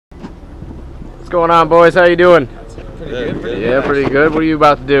going on, boys? How you doing? Pretty good. Yeah, pretty good. What are you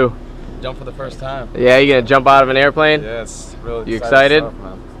about to do? Jump for the first time. Yeah, you gonna jump out of an airplane? Yes, really. You excited? Stuff,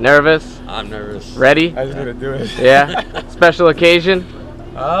 man. Nervous? I'm nervous. Ready? I just need to do it. Yeah. Special occasion?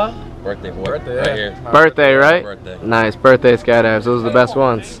 Birthday boy. Birthday, right yeah. here. Birthday, right? Birthday. Nice. Birthday skydives. Those are the best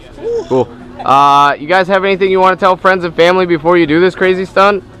ones. Cool. You guys have anything you want to tell friends and family before you do this crazy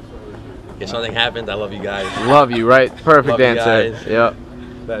stunt? If something happens, I love you guys. Love you, right? Perfect Love you answer. guys. Yep.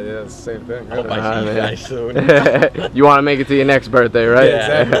 Yeah, it's the same thing. I hope Really. I see you guys soon. You want to make it to your next birthday, right?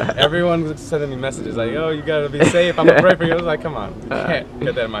 Yeah, exactly. Everyone's sending me messages like, "Oh, you gotta be safe. I'm gonna pray for you." I was like, "Come on, you can't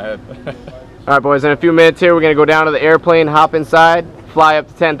get that in my head." All right, boys. In a few minutes here, we're gonna go down to the airplane, hop inside, fly up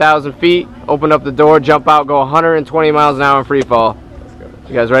to 10,000 feet, open up the door, jump out, go 120 miles an hour in free fall. Let's go.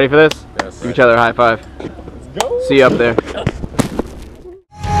 You guys ready for this? Yes. Give each other a high five. Let's go. See you up there.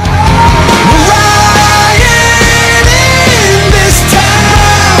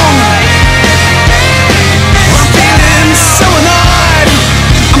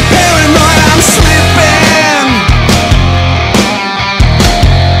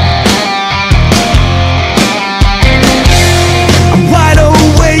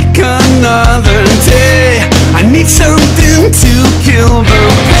 Something to kill the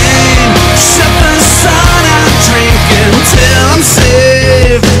pain. Shut the sun out, drink until I'm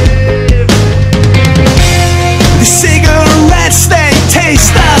saved. The cigarettes, they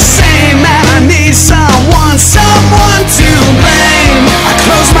taste the same, and I need someone to blame. I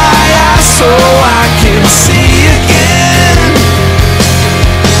close my eyes so I can see again.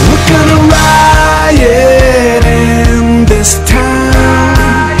 We're gonna riot in this town.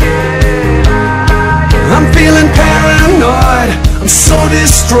 I'm feeling paranoid, I'm so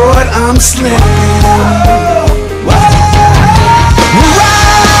destroyed, I'm slipping. We're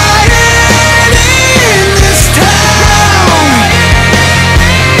riding in this town.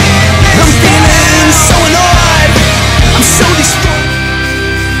 I'm feeling so annoyed, I'm so destroyed.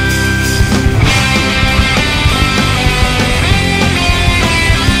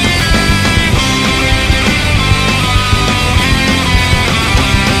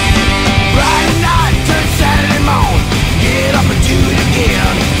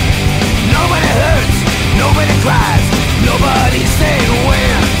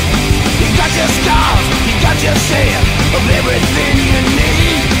 Of everything you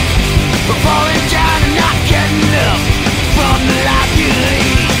need, but falling down and not getting up from the life you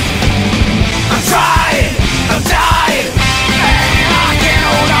lead. I'm trying, I'm dying, and I can't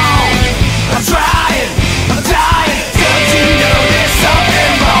hold on. I'm trying, I'm dying, don't you know there's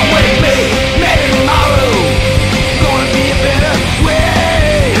something wrong with me? Maybe tomorrow gonna be a better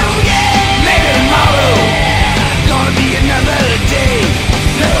way. Maybe tomorrow gonna be another day.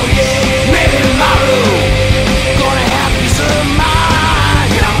 Maybe tomorrow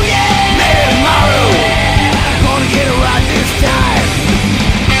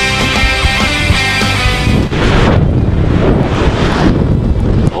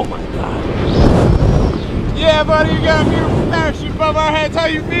buddy, you got a beautiful parachute above our heads. How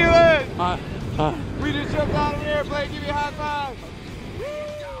you feeling? We just jumped out of an airplane. Give you a high five.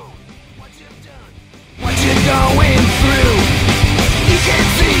 What you're going through, you can't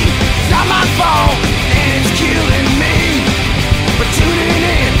see. It's not my fault, and it's killing me. But tuning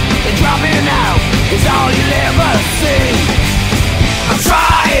in and dropping out is all you'll ever see. I'm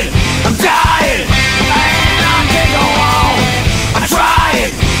trying, I'm dying, and I can't go on. I'm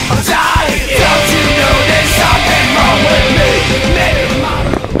trying, I'm dying. Don't you know there's something wrong with me?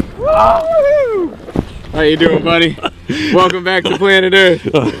 How you doing, buddy? Welcome back to planet Earth.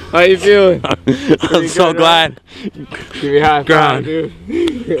 How you feeling? I'm so glad. Give me a high five, dude.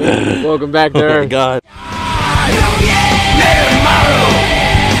 Welcome back to Earth. God. Tomorrow